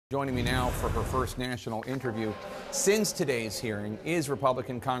Joining me now for her first national interview since today's hearing is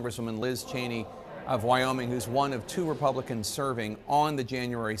Republican Congresswoman Liz Cheney of Wyoming, who's one of two Republicans serving on the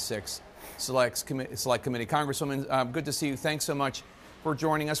January 6th Select Committee. Congresswoman, good to see you. Thanks so much for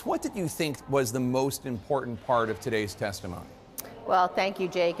joining us. What did you think was the most important part of today's testimony? Well, thank you,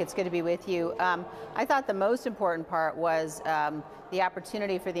 Jake. It's good to be with you. I thought the most important part was the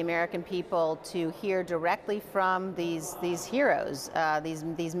opportunity for the American people to hear directly from these heroes,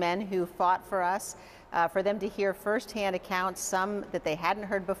 these men who fought for us, for them to hear firsthand accounts, some that they hadn't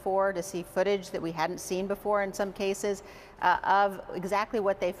heard before, to see footage that we hadn't seen before in some cases, of exactly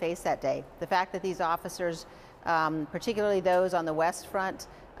what they faced that day. The fact that these officers, particularly those on the West Front,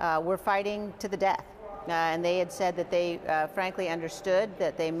 were fighting to the death. And they had said that they frankly understood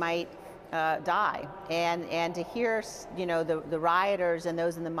that they might die. And to hear, you know, the rioters and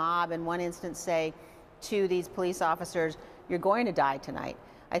those in the mob in one instance say to these police officers, "You're going to die tonight."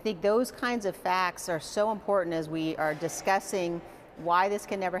 I think those kinds of facts are so important as we are discussing why this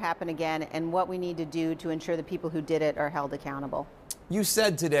can never happen again and what we need to do to ensure the people who did it are held accountable. You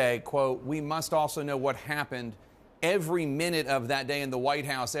said today, quote, "We must also know what happened every minute of that day in the White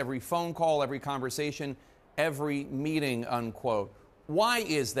House, every phone call, every conversation, every meeting," unquote. Why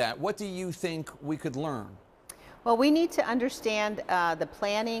is that? What do you think we could learn? Well, we need to understand the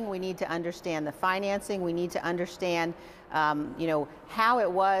planning. We need to understand the financing. We need to understand, how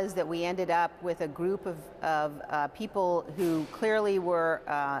it was that we ended up with a group of people who clearly were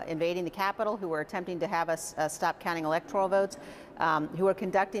invading the Capitol, who were attempting to have us stop counting electoral votes, who are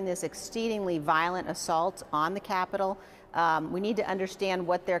conducting this exceedingly violent assault on the Capitol. We need to understand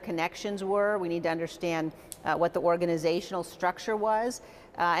what their connections were. We need to understand what the organizational structure was.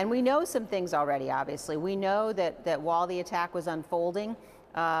 And we know some things already, obviously. We know that while the attack was unfolding,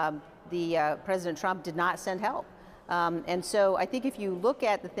 President Trump did not send help. And so I think if you look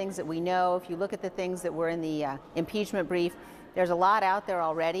at the things that we know, if you look at the things that were in the impeachment brief, there's a lot out there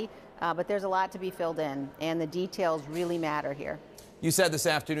already, but there's a lot to be filled in, and the details really matter here. You said this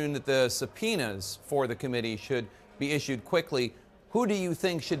afternoon that the subpoenas for the committee should be issued quickly. Who do you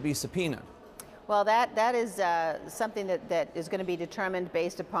think should be subpoenaed? Well, that is something that is going to be determined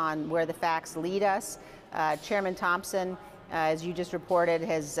based upon where the facts lead us. Chairman Thompson, as you just reported,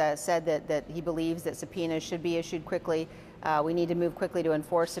 has said that he believes that subpoenas should be issued quickly. We need to move quickly to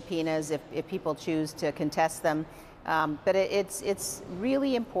enforce subpoenas if people choose to contest them. But it's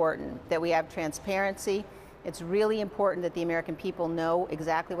really important that we have transparency. It's really important that the American people know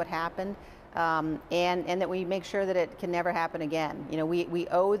exactly what happened. And that we make sure that it can never happen again. You know, we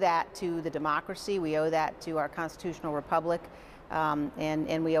owe that to the democracy, we owe that to our constitutional republic,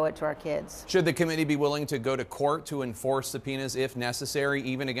 and we owe it to our kids. Should the committee be willing to go to court to enforce subpoenas if necessary,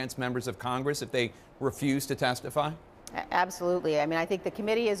 even against members of Congress if they refuse to testify? Absolutely. I mean, I think the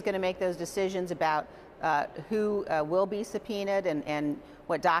committee is going to make those decisions about who will be subpoenaed and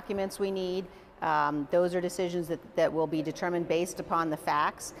what documents we need. Those are decisions that will be determined based upon the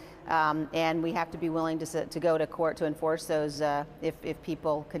facts, and we have to be willing to go to court to enforce those if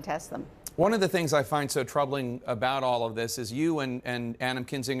people contest them. One of the things I find so troubling about all of this is you and Adam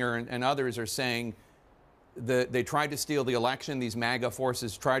Kinzinger and others are saying that they tried to steal the election. These MAGA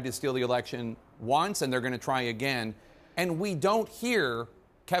forces tried to steal the election once, and they're going to try again. And we don't hear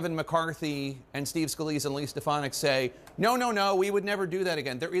Kevin McCarthy and Steve Scalise and Lee Stefanik say, no, we would never do that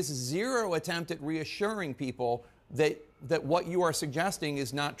again. There is zero attempt at reassuring people that what you are suggesting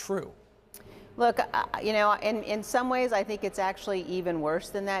is not true. Look, in some ways, I think it's actually even worse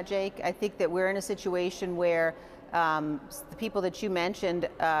than that, Jake. I think that we're in a situation where the people that you mentioned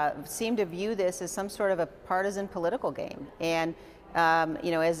seem to view this as some sort of a partisan political game. And,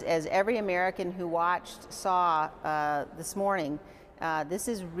 as every American who watched saw this morning, this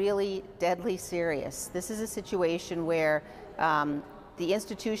is really deadly serious. This is a situation where the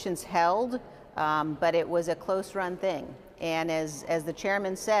institutions held, but it was a close-run thing. And as the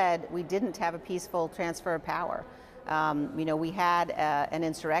chairman said, we didn't have a peaceful transfer of power. We had an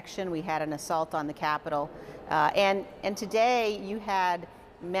insurrection, we had an assault on the Capitol, and today you had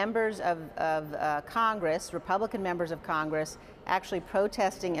members of Congress, Republican members of Congress, actually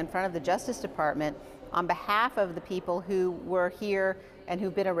protesting in front of the Justice Department on behalf of the people who were here and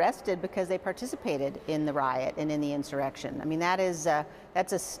who've been arrested because they participated in the riot and in the insurrection. I mean, that's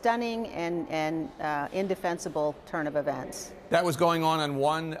a stunning and indefensible turn of events. That was going on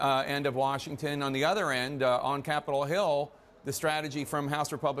one end of Washington. On the other end, on Capitol Hill, the strategy from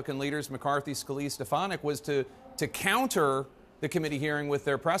House Republican leaders McCarthy, Scalise, Stefanik was to counter the committee hearing with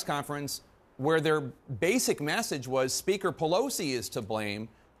their press conference, where their basic message was Speaker Pelosi is to blame.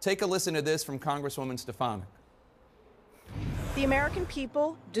 Take a listen to this from Congresswoman Stefanik. The American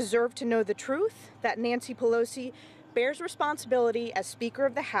people deserve to know the truth, that Nancy Pelosi bears responsibility as Speaker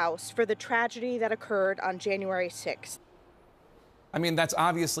of the House for the tragedy that occurred on January 6th. I mean, that's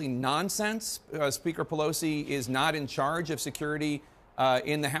obviously nonsense. Speaker Pelosi is not in charge of security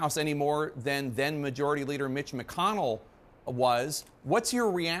in the House any more than then Majority Leader Mitch McConnell was. What's your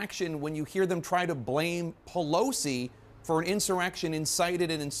reaction when you hear them try to blame Pelosi for an insurrection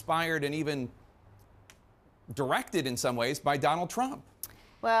incited and inspired and even directed in some ways by Donald Trump?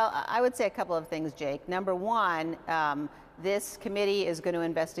 Well, I would say a couple of things, Jake. Number one, this committee is going to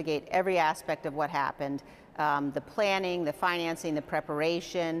investigate every aspect of what happened. The planning, the financing, the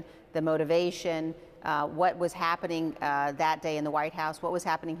preparation, the motivation, what was happening that day in the White House, what was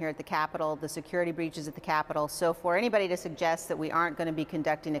happening here at the Capitol, the security breaches at the Capitol. So for anybody to suggest that we aren't going to be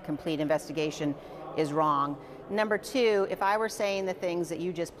conducting a complete investigation is wrong. Number two, if I were saying the things that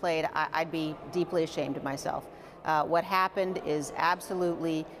you just played, I'd be deeply ashamed of myself. What happened is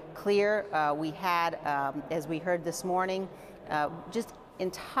absolutely clear. We had, as we heard this morning, just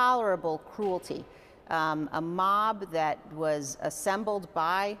intolerable cruelty. A mob that was assembled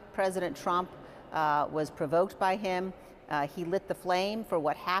by President Trump was provoked by him. He lit the flame for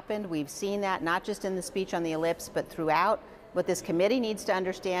what happened. We've seen that not just in the speech on the ellipse, but throughout. What this committee needs to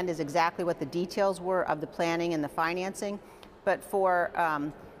understand is exactly what the details were of the planning and the financing. But for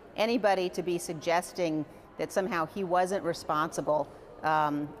anybody to be suggesting that somehow he wasn't responsible,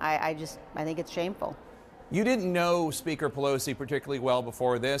 I think it's shameful. You didn't know Speaker Pelosi particularly well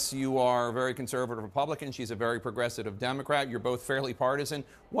before this. You are a very conservative Republican. She's a very progressive Democrat. You're both fairly partisan.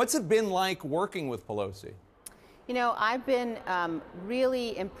 What's it been like working with Pelosi? You know, I've been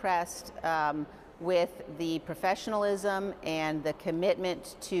really impressed with the professionalism and the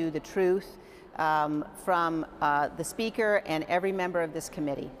commitment to the truth from the Speaker and every member of this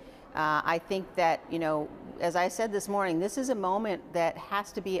committee. I think that, you know, as I said this morning, this is a moment that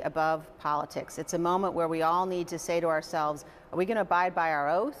has to be above politics. It's a moment where we all need to say to ourselves, are we going to abide by our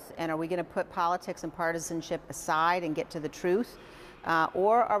oath, and are we going to put politics and partisanship aside and get to the truth?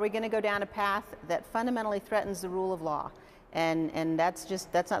 Or are we going to go down a path that fundamentally threatens the rule of law? And that's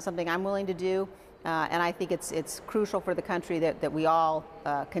not something I'm willing to do. And I think it's crucial for the country that we all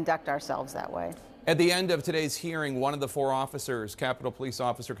conduct ourselves that way. At the end of today's hearing, one of the four officers, Capitol Police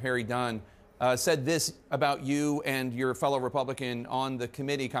Officer Harry Dunn, said this about you and your fellow Republican on the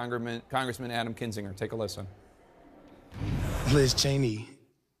committee, Congressman Adam Kinzinger. Take a listen. Liz Cheney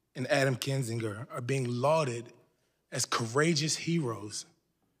and Adam Kinzinger are being lauded as courageous heroes.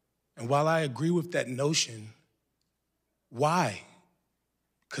 And while I agree with that notion, why?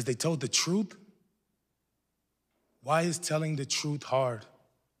 Because they told the truth? Why is telling the truth hard?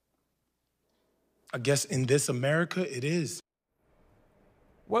 I guess in this America, it is.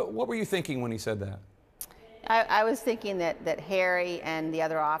 What were you thinking when he said that? I was thinking that Harry and the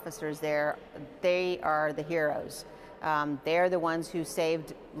other officers there, they are the heroes. They're the ones who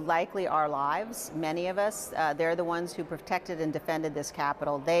saved likely our lives, many of us. They're the ones who protected and defended this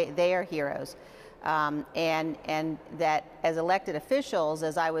Capitol. They are heroes. And that as elected officials,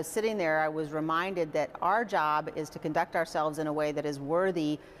 as I was sitting there, I was reminded that our job is to conduct ourselves in a way that is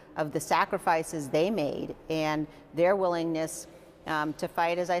worthy of the sacrifices they made and their willingness to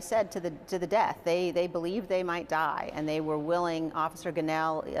fight, as I said, to the death. They believed they might die, and they were willing. Officer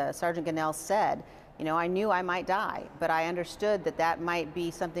Gunnell, Sergeant Gunnell said, you know, I knew I might die, but I understood that might be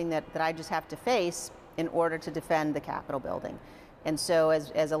something that I just have to face in order to defend the Capitol building. And so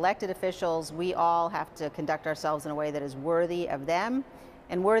as elected officials, we all have to conduct ourselves in a way that is worthy of them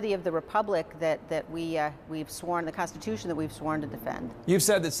and worthy of the republic that we've sworn, the Constitution that we've sworn to defend. You've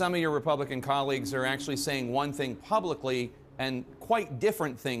said that some of your Republican colleagues are actually saying one thing publicly and quite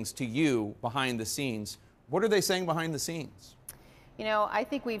different things to you behind the scenes. What are they saying behind the scenes? You know, I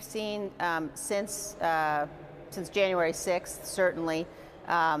think we've seen since January 6th, certainly,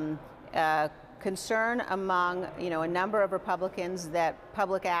 concern among, you know, a number of Republicans that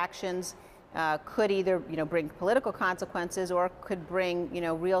public actions could either, you know, bring political consequences or could bring, you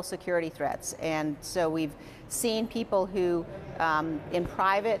know, real security threats. And so we've seen people who in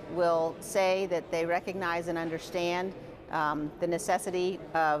private will say that they recognize and understand the necessity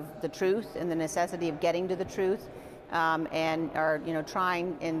of the truth and the necessity of getting to the truth, and are, you know,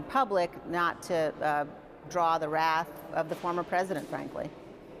 trying in public not to draw the wrath of the former president, frankly.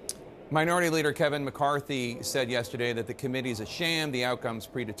 Minority Leader Kevin McCarthy said yesterday that the committee is a sham, the outcome's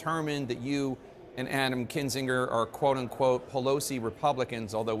predetermined, that you and Adam Kinzinger are quote-unquote Pelosi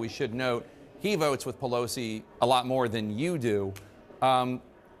Republicans, although we should note he votes with Pelosi a lot more than you do.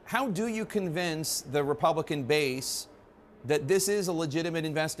 How do you convince the Republican base that this is a legitimate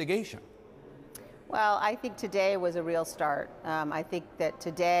investigation? Well, I think today was a real start. I think that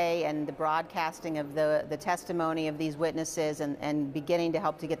today and the broadcasting of the testimony of these witnesses and beginning to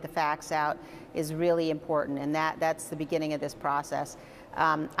help to get the facts out is really important, and that's the beginning of this process.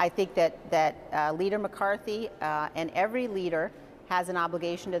 I think that Leader McCarthy and every leader has an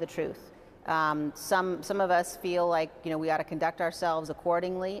obligation to the truth. Some of us feel like we ought to conduct ourselves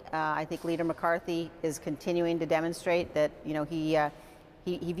accordingly. I think Leader McCarthy is continuing to demonstrate that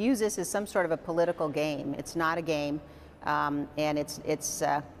he views this as some sort of a political game. It's not a game, and it's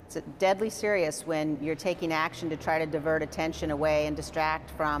deadly serious when you're taking action to try to divert attention away and distract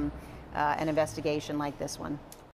from an investigation like this one.